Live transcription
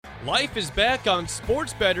Life is back on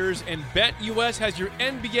Sports Betters, and BetUS has your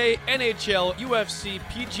NBA, NHL, UFC,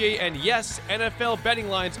 PGA, and yes, NFL betting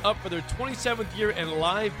lines up for their 27th year and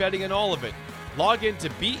live betting on all of it. Log in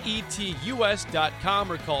to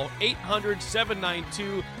betus.com or call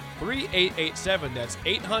 800-792-3887. That's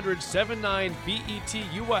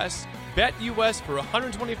 800-79-BETUS. BetUS for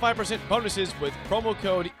 125% bonuses with promo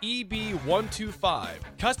code EB125.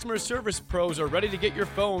 Customer service pros are ready to get your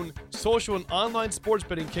phone, social, and online sports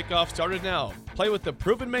betting kickoff started now. Play with the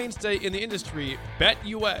proven mainstay in the industry,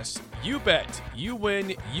 BetUS. You bet, you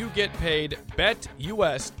win, you get paid.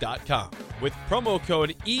 BetUS.com with promo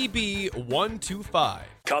code EB125.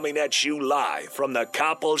 Coming at you live from the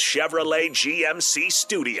Coppel Chevrolet GMC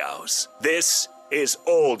studios. This is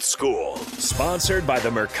Old School, sponsored by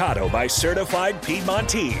the Mercado by Certified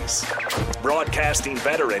Piedmontese. Broadcasting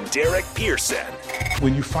veteran Derek Pearson.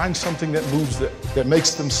 When you find something that moves that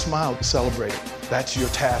makes them smile, celebrate it. That's your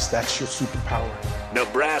task, that's your superpower.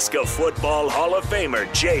 Nebraska Football Hall of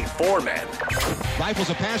Famer Jay Foreman. Rifles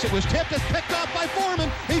a pass, it was tipped, it's picked up by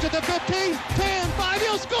Foreman. He's at the 15, 10, 5,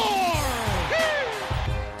 he'll score!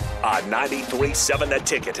 On 93.7 The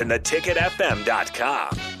Ticket and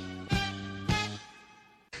theticketfm.com.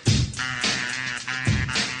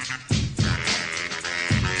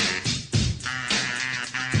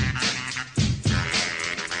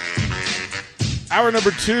 Hour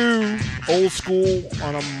number 2, Old School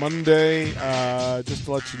on a Monday. Just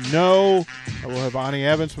to let you know, we'll have Ani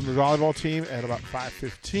Evans from the volleyball team at about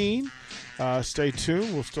 5:15. Stay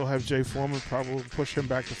tuned. We'll still have Jay Foreman. Probably push him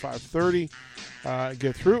back to 5:30.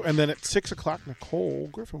 Get through. And then at 6 o'clock, Nicole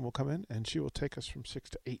Griffin will come in, and she will take us from 6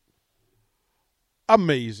 to 8.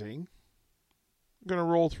 Amazing. I'm going to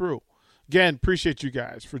roll through. Again, appreciate you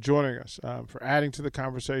guys for joining us, for adding to the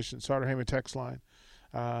conversation. Sartor Hamann text line.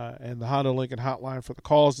 And the Honda Lincoln hotline for the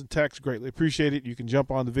calls and texts. Greatly appreciate it. You can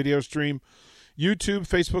jump on the video stream, YouTube,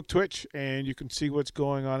 Facebook, Twitch, and you can see what's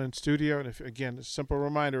going on in studio. And if, again, a simple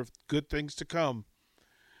reminder of good things to come.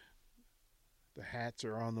 The hats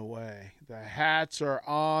are on the way. The hats are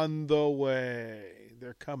on the way.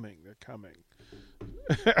 They're coming. They're coming.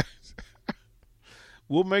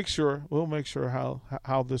 We'll make sure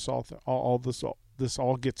how this all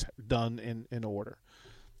gets done in order.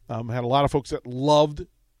 Had a lot of folks that loved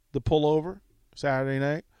the pullover Saturday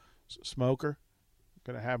night. Smoker.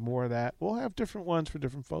 Going to have more of that. We'll have different ones for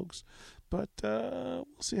different folks, but we'll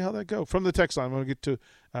see how that goes. From the text line, I'm going to get to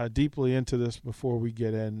deeply into this before we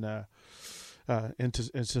get into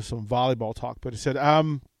some volleyball talk. But it said,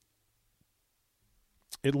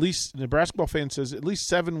 at least the basketball fan says at least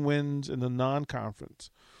 7 wins in the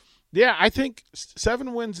non-conference. Yeah, I think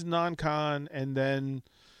 7 wins in non-con, and then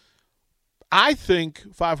I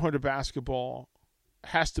think 500 basketball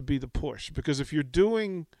has to be the push, because if you're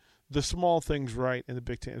doing the small things right in the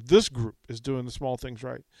Big Ten, if this group is doing the small things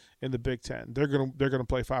right in the Big Ten, they're gonna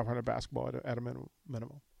play 500 basketball at a minimum.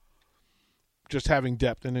 Just having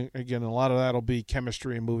depth, and again, a lot of that'll be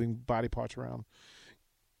chemistry and moving body parts around,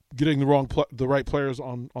 getting the right players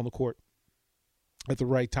on the court at the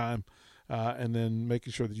right time, and then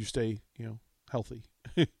making sure that you stay healthy.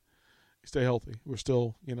 Stay healthy. We're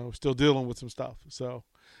still dealing with some stuff. So,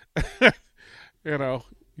 you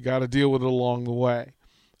got to deal with it along the way.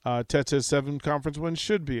 Ted says 7 conference wins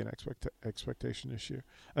should be an expectation this year.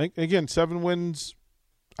 I think, again, 7 wins,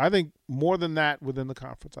 I think more than that within the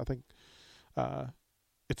conference. I think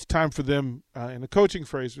it's time for them, in the coaching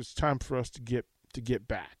phrase, it's time for us to get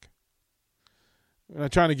back. We're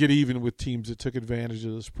not trying to get even with teams that took advantage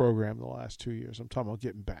of this program the last 2 years. I'm talking about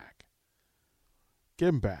getting back.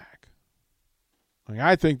 Getting back.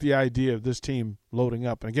 I think the idea of this team loading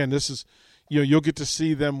up, and again, this is, you'll get to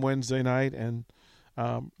see them Wednesday night, and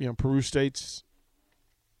Peru State's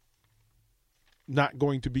not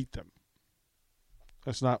going to beat them.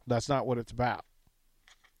 That's not what it's about.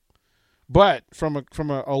 But from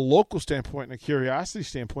a local standpoint and a curiosity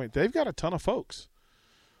standpoint, they've got a ton of folks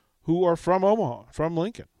who are from Omaha, from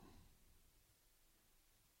Lincoln.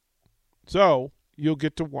 So you'll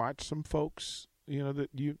get to watch some folks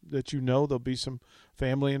there'll be some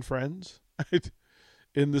family and friends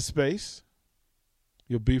in the space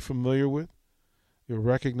you'll be familiar with. You'll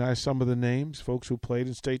recognize some of the names, folks who played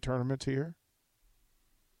in state tournaments here,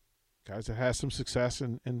 guys that had some success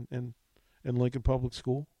in Lincoln Public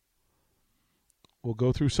School. We'll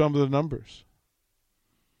go through some of the numbers.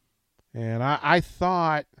 And I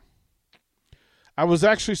thought I was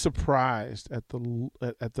actually surprised at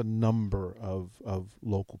the number of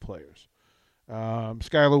local players.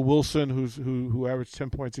 Skylar Wilson, who averaged 10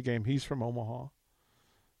 points a game, he's from Omaha.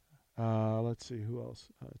 Let's see who else.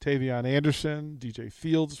 Tavion Anderson, DJ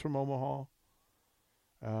Fields from Omaha.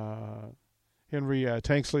 Henry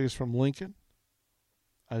Tanksley is from Lincoln.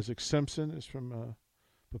 Isaac Simpson is from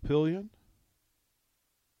Papillion.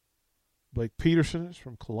 Blake Peterson is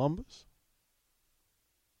from Columbus.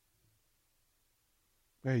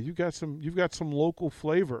 Hey, you've got some local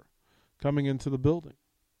flavor coming into the building.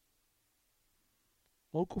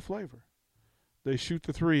 Local flavor. They shoot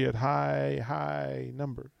the three at high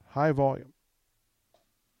number, high volume.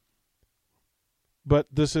 But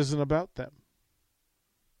this isn't about them.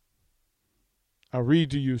 I'll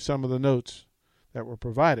read to you some of the notes that were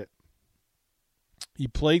provided. He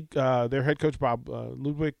played, their head coach, Bob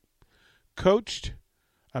Ludwig, played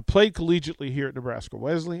collegiately here at Nebraska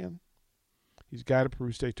Wesleyan. He's guided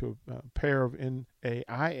Peru State to a pair of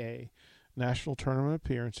NAIA national tournament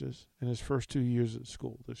appearances in his first 2 years at the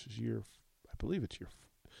school. This is I believe it's year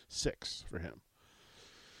 6 for him.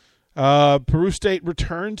 Peru State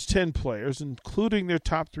returns 10 players, including their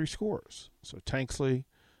top 3 scorers. So Tanksley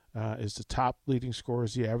is the top leading scorer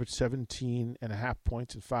as he averaged 17.5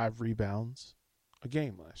 points and 5 rebounds a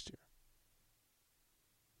game last year.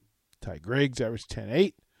 Ty Griggs averaged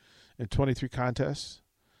 10.8 in 23 contests,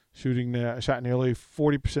 shot nearly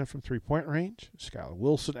 40% from three-point range. Skylar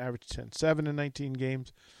Wilson averaged 10.7 in 19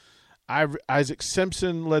 games. Isaac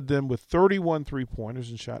Simpson led them with 31 three-pointers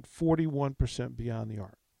and shot 41% beyond the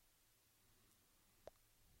arc.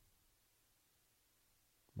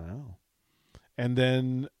 Wow. And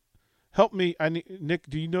then, help me, Nick,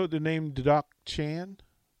 do you know the name Dedoc Chan?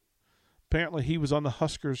 Apparently he was on the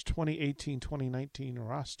Huskers 2018-2019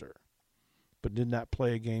 roster, but did not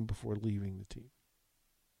play a game before leaving the team.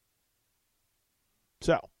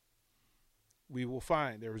 So, we will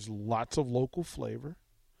find there is lots of local flavor,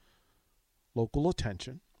 local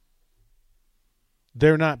attention.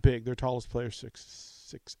 They're not big. Their tallest player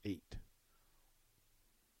is 6'8".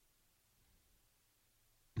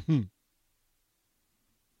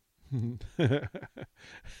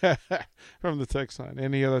 From the text line.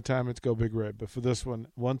 Any other time it's Go Big Red, but for this one,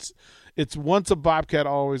 once a Bobcat,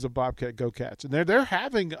 always a Bobcat. Go Cats! And they're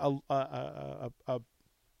having a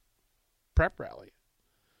prep rally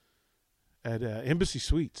at Embassy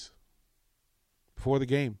Suites before the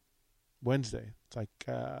game Wednesday. It's like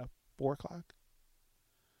 4:00,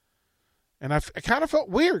 and I kind of felt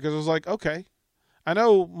weird because I was like, okay. I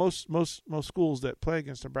know most schools that play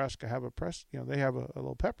against Nebraska have a press, they have a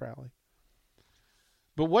little pep rally.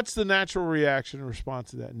 But what's the natural reaction and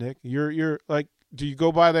response to that, Nick? You're like, do you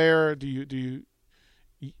go by there? Do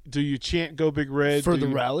you chant "Go Big Red" for the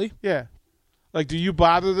rally? Yeah. Like, do you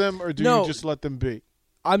bother them or do you just let them be?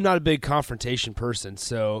 I'm not a big confrontational person,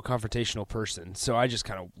 so I just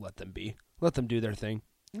kind of let them be, let them do their thing.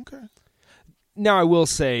 Okay. Now I will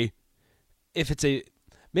say, if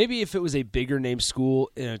it was a bigger name school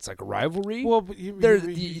and it's like a rivalry, well,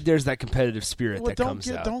 there's that competitive spirit that comes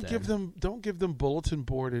out. Don't give them bulletin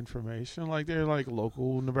board information like they're like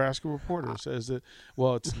local Nebraska reporter says that.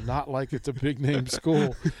 Well, it's not like it's a big name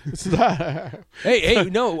school. It's not. Hey,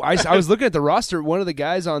 no. I was looking at the roster. One of the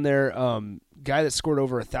guys on there, guy that scored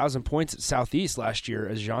over 1,000 points at Southeast last year,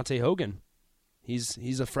 is Jante Hogan.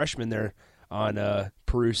 He's a freshman there on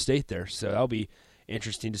Peru State there, so that'll be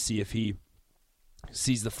interesting to see if he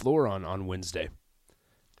sees the floor on Wednesday.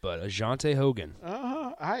 But Ajante Hogan.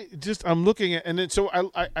 I'm looking at, and then so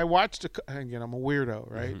I watched again. I'm a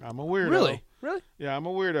weirdo, right? Mm-hmm. I'm a weirdo. Really? Yeah, I'm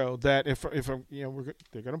a weirdo. That if I'm,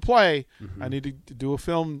 they're gonna play, I need to do a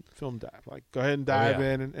film dive. Like, go ahead and dive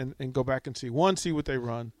in and go back and see what they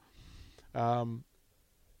run, and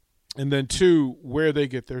then 2, where they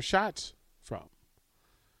get their shots from.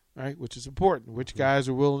 Right, which is important. Which guys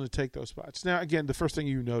are willing to take those spots? Now, again, the first thing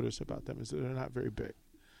you notice about them is that they're not very big.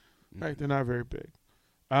 Right, they're not very big,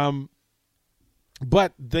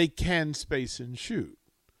 but they can space and shoot.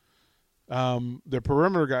 Their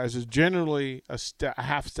perimeter guys is generally a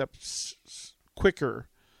half step quicker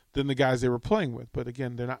than the guys they were playing with. But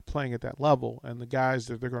again, they're not playing at that level, and the guys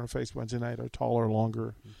that they're going to face Wednesday night are taller,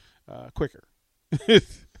 longer, quicker.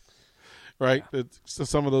 Right, so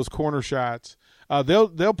some of those corner shots.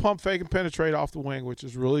 They'll pump, fake, and penetrate off the wing, which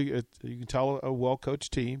is really you can tell a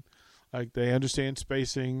well-coached team. Like, they understand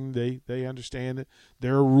spacing. They understand that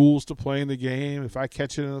there are rules to playing the game. If I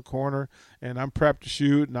catch it in the corner and I'm prepped to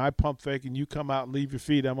shoot and I pump fake and you come out and leave your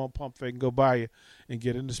feet, I'm going to pump fake and go by you and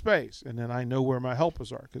get into space. And then I know where my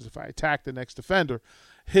helpers are, because if I attack the next defender,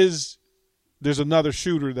 there's another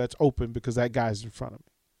shooter that's open because that guy's in front of me.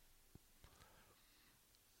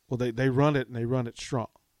 Well, they run it, and they run it strong.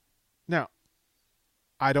 Now,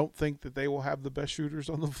 I don't think that they will have the best shooters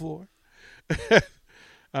on the floor.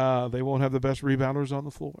 They won't have the best rebounders on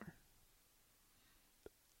the floor.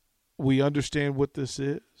 We understand what this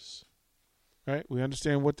is. right? We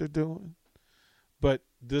understand what they're doing. But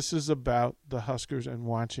this is about the Huskers and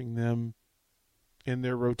watching them in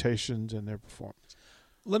their rotations and their performance.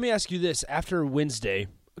 Let me ask you this. After Wednesday,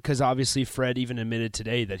 because obviously Fred even admitted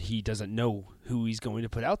today that he doesn't know who he's going to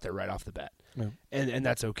put out there right off the bat. Yeah. And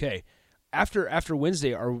that's okay. After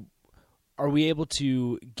Wednesday, are we able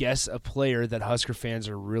to guess a player that Husker fans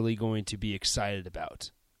are really going to be excited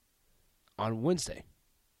about on Wednesday?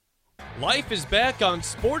 Life is back on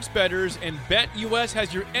Sports Betters, and BetUS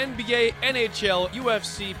has your NBA, NHL,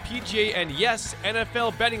 UFC, PGA, and yes,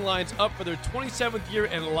 NFL betting lines up for their 27th year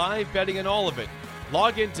and live betting on all of it.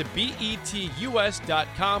 Log in to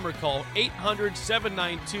betus.com or call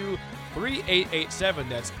 800-792-3887.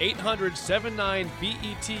 That's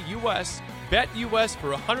 800-79-BETUS. BetUS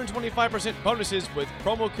for 125% bonuses with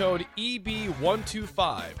promo code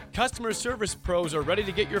EB125. Customer service pros are ready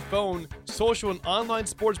to get your phone, social, and online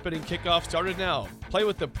sports betting kickoff started now. Play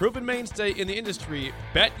with the proven mainstay in the industry,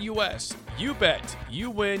 BetUS. You bet, you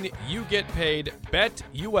win, you get paid.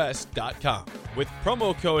 BetUS.com with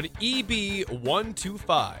promo code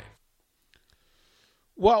EB125.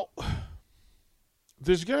 Well,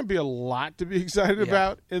 there's going to be a lot to be excited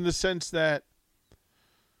about in the sense that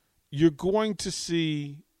you're going to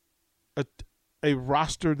see a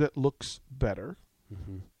roster that looks better,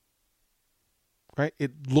 right?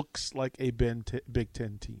 It looks like a Big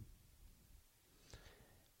Ten team.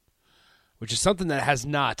 Which is something that has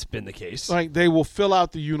not been the case. Like, they will fill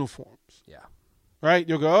out the uniforms. Yeah. Right?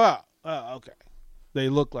 You'll go, okay. They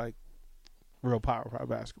look like real Power 5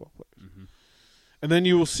 basketball players. Mm-hmm. And then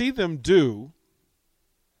you will see them do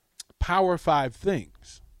Power 5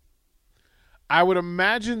 things. I would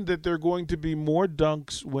imagine that there are going to be more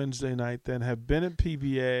dunks Wednesday night than have been at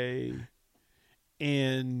PBA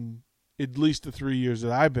in at least the 3 years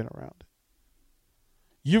that I've been around.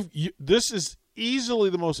 This is easily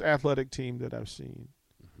the most athletic team that I've seen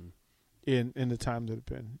in the time that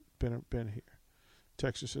I've been here.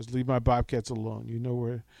 Texas says, "Leave my Bobcats alone."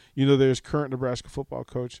 There's current Nebraska football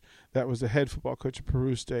coach that was the head football coach at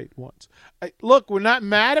Peru State once. Look, we're not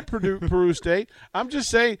mad at Peru State. I'm just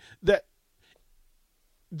saying that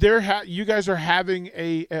you guys are having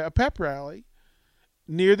a pep rally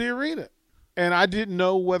near the arena, and I didn't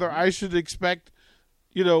know whether I should expect,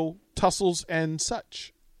 tussles and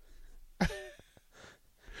such.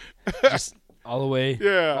 Just all the way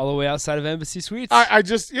outside of Embassy Suites. I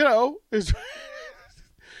just, it's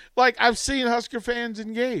like I've seen Husker fans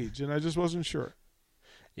engage, and I just wasn't sure.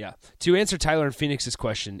 Yeah. To answer Tyler and Phoenix's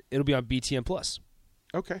question, it'll be on BTN Plus.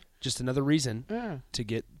 Okay. Just another reason to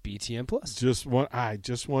get BTN Plus. I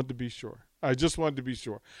just wanted to be sure.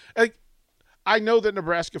 I know that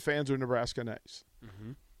Nebraska fans are Nebraska nice.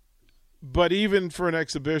 Mm-hmm. But even for an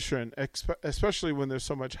exhibition, especially when there's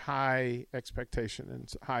so much high expectation and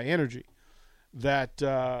high energy, that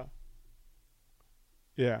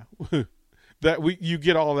you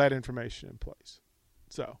get all that information in place.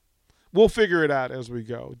 So we'll figure it out as we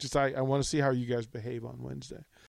go. Just I want to see how you guys behave on Wednesday.